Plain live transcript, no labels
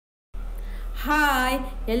Hi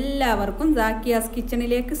എല്ലാവർക്കും Zakiyas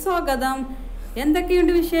കിച്ചണിലേക്ക് സ്വാഗതം.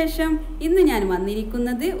 എന്തൊക്കെയുണ്ട് വിശേഷം? ഇന്ന് ഞാൻ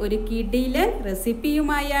വന്നിരിക്കുന്നത് ഒരു കിടിലൻ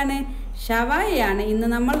റെസിപ്പിയുമായാണ്. ഷവായയാണ് ഇന്ന്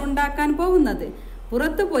നമ്മൾ ഉണ്ടാക്കാൻ പോകുന്നത്.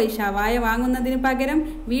 പുറത്തു പോയി ഷവായ വാങ്ങുന്നതിന് പകരം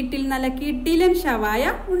വീട്ടിൽ നല്ല കിടിലൻ ഷവായ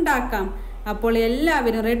ഉണ്ടാക്കാം. അപ്പോൾ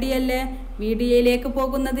എല്ലാവരും റെഡിയല്ലേ? വീഡിയോയിലേക്ക്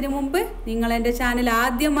പോകുന്നതിന് മുമ്പ് നിങ്ങൾ എൻ്റെ ചാനൽ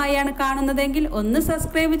ആദ്യമായാണ് കാണുന്നതെങ്കിൽ ഒന്ന്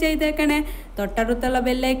സബ്സ്ക്രൈബ് ചെയ്തേക്കണേ. തൊട്ടടുത്തുള്ള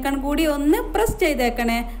ബെല്ലൈക്കൺ കൂടി ഒന്ന് പ്രസ്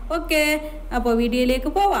ചെയ്തേക്കണേ. ഓക്കെ, അപ്പോൾ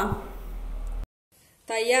വീഡിയോയിലേക്ക് പോവാം.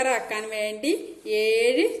 തയ്യാറാക്കാൻ വേണ്ടി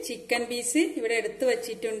 7 ചിക്കൻ പീസ് ഇവിടെ എടുത്തു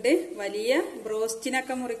വച്ചിട്ടുണ്ട്. വലിയ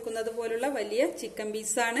ബ്രോസ്റ്റിനൊക്കെ മുറിക്കുന്നത് പോലുള്ള വലിയ ചിക്കൻ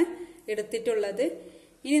പീസാണ് എടുത്തിട്ടുള്ളത്.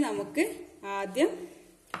 ഇനി നമുക്ക് ആദ്യം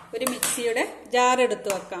ഒരു മിക്സിയുടെ ജാർ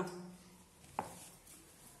എടുത്തു വെക്കാം.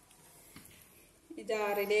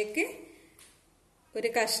 ജാറിലേക്ക് ഒരു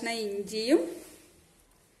കഷ്ണം ഇഞ്ചിയും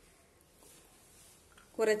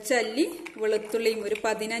കുറച്ചല്ലി വെളുത്തുള്ളിയും, ഒരു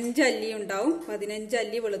 15 അല്ലി ഉണ്ടാവും, 15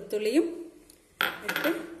 അല്ലി വെളുത്തുള്ളിയും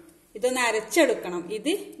ഇട്ട് ഇതൊന്ന് അരച്ചെടുക്കണം.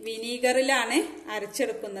 ഇത് വിനീഗറിലാണ്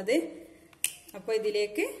അരച്ചെടുക്കുന്നത്. അപ്പോൾ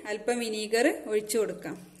ഇതിലേക്ക് അല്പം വിനീഗർ ഒഴിച്ചു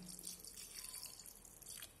കൊടുക്കാം.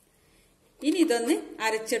 ഇനി ഇതൊന്ന്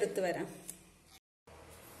അരച്ചെടുത്ത് വരാം.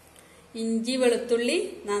 ഇഞ്ചി വെളുത്തുള്ളി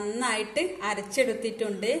നന്നായിട്ട്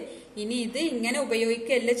അരച്ചെടുത്തിട്ടുണ്ട്. ഇനി ഇത് ഇങ്ങനെ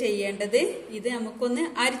ഉപയോഗിക്കുകയല്ല ചെയ്യേണ്ടത്, ഇത് നമുക്കൊന്ന്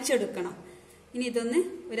അരിച്ചെടുക്കണം. ഇനി ഇതൊന്ന്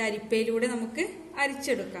ഒരു അരിപ്പയിലൂടെ നമുക്ക്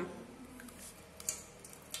അരിച്ചെടുക്കാം.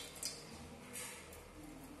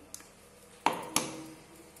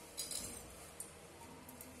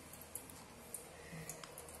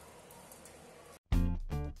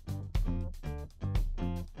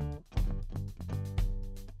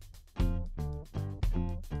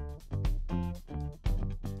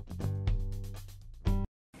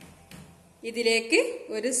 ഇതിലേക്ക്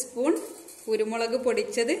ഒരു സ്പൂൺ കുരുമുളക്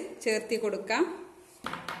പൊടിച്ചത് ചേർത്തി കൊടുക്കാം.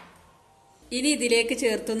 ഇനി ഇതിലേക്ക്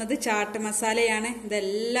ചേർത്തുന്നത് ചാട്ട് മസാലയാണ്.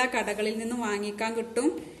 ഇതെല്ലാ കടകളിൽ നിന്നും വാങ്ങിക്കാൻ കിട്ടും.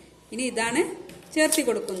 ഇനി ഇതാണ് ചേർത്തി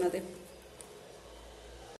കൊടുക്കുന്നത്.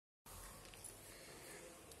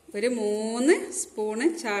 ഒരു 3 സ്പൂണ്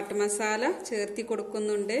ചാട്ട് മസാല ചേർത്തി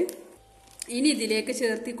കൊടുക്കുന്നുണ്ട്. ഇനി ഇതിലേക്ക്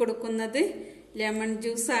ചേർത്തി കൊടുക്കുന്നത് ലെമൺ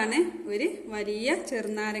ജ്യൂസാണ്. ഒരു വലിയ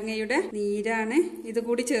ചെറുനാരങ്ങയുടെ നീരാണ്. ഇത്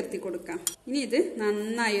കൂടി ചേർത്തി കൊടുക്കാം. ഇനി ഇത്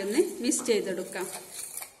നന്നായി ഒന്ന് മിക്സ് ചെയ്തെടുക്കാം.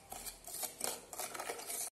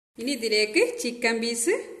 ഇനി ഇതിലേക്ക് ചിക്കൻ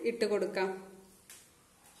പീസ് ഇട്ട് കൊടുക്കാം.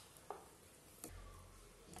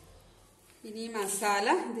 ഇനി മസാല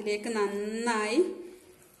ഇതിലേക്ക് നന്നായി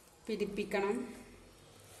പിടിപ്പിക്കണം.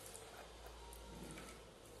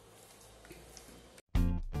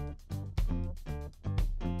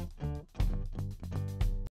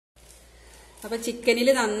 അപ്പൊ ചിക്കനിൽ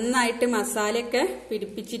നന്നായിട്ട് മസാലയൊക്കെ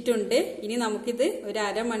പിടിപ്പിച്ചിട്ടുണ്ട്. ഇനി നമുക്കിത് ഒരു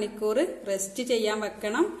അരമണിക്കൂർ റെസ്റ്റ് ചെയ്യാൻ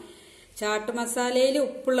വെക്കണം. ചാട്ട് മസാലയിൽ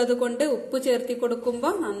ഉപ്പുള്ളത് കൊണ്ട് ഉപ്പ് ചേർത്തി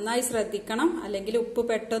കൊടുക്കുമ്പോൾ നന്നായി ശ്രദ്ധിക്കണം, അല്ലെങ്കിൽ ഉപ്പ്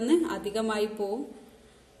പെട്ടെന്ന് അധികമായി പോവും.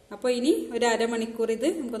 അപ്പൊ ഇനി ഒരു അരമണിക്കൂർ ഇത്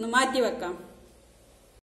നമുക്കൊന്ന് മാറ്റി വെക്കാം.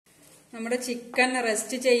 നമ്മുടെ ചിക്കൻ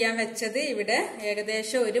റെസ്റ്റ് ചെയ്യാൻ വെച്ചത് ഇവിടെ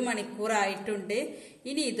ഏകദേശം 1 മണിക്കൂർ ആയിട്ടുണ്ട്.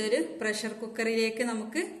 ഇനി ഇതൊരു പ്രഷർ കുക്കറിലേക്ക്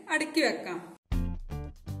നമുക്ക് അടുക്കി വെക്കാം.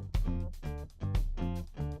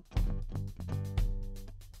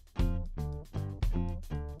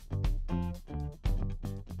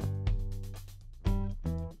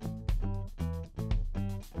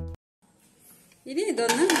 ഇനി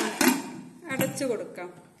ഇതൊന്ന് നമുക്ക് അടച്ചു കൊടുക്കാം.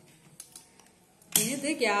 ഇനി ഇത്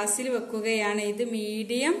ഗ്യാസിൽ വെക്കുകയാണ്. ഇത്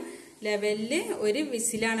മീഡിയം ലെവലില് ഒരു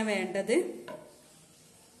വിസിലാണ് വേണ്ടത്.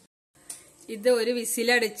 ഇത് ഒരു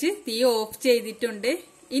വിസിലടിച്ച് തീ ഓഫ് ചെയ്തിട്ടുണ്ട്.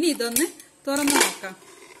 ഇനി ഇതൊന്ന് തുറന്നു നോക്കാം.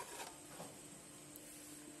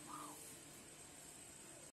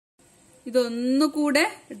 ഇതൊന്നുകൂടെ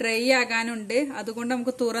ഡ്രൈ ആകാനുണ്ട്. അതുകൊണ്ട്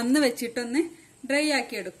നമുക്ക് തുറന്ന് വെച്ചിട്ടൊന്ന് ഡ്രൈ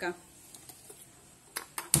ആക്കി എടുക്കാം.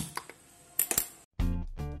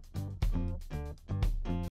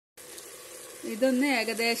 ഇതൊന്ന്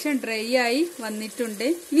ഏകദേശം ഡ്രൈ ആയി വന്നിട്ടുണ്ട്.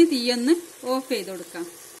 ഇനി തീയൊന്ന് ഓഫ് ചെയ്ത് കൊടുക്കാം.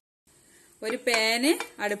 ഒരു പാന്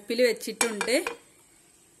അടുപ്പിൽ വെച്ചിട്ടുണ്ട്.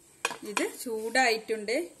 ഇത്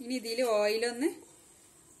ചൂടായിട്ടുണ്ട്. ഇനി ഇതിൽ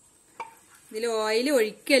ഓയിൽ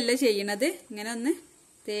ഒഴിക്കല്ല ചെയ്യണത്, ഇങ്ങനെ ഒന്ന്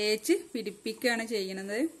തേച്ച് പിടിപ്പിക്കുകയാണ്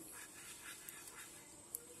ചെയ്യണത്.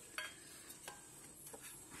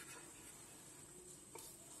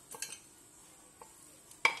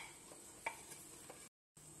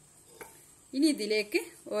 ഇനി ഇതിലേക്ക്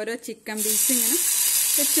ഓരോ ചിക്കൻ പീസ് ഇങ്ങനെ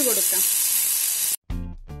വെച്ച് കൊടുക്കാം.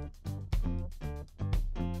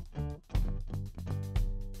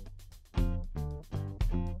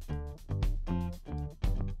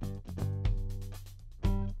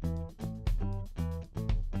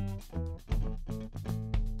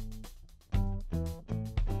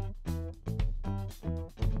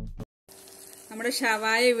 നമ്മുടെ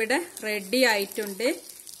ഷവായ ഇവിടെ റെഡി ആയിട്ടുണ്ട്.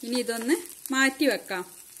 ഇനി ഇതൊന്ന് മാറ്റി വെക്കാം.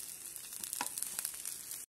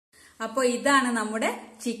 അപ്പോൾ ഇതാണ് നമ്മുടെ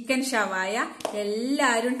ചിക്കൻ ഷവായ.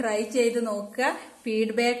 എല്ലാവരും ട്രൈ ചെയ്ത് നോക്കുക,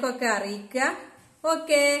 ഫീഡ്ബാക്ക് ഒക്കെ അറിയിക്കുക.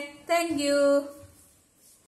 Okay, thank you.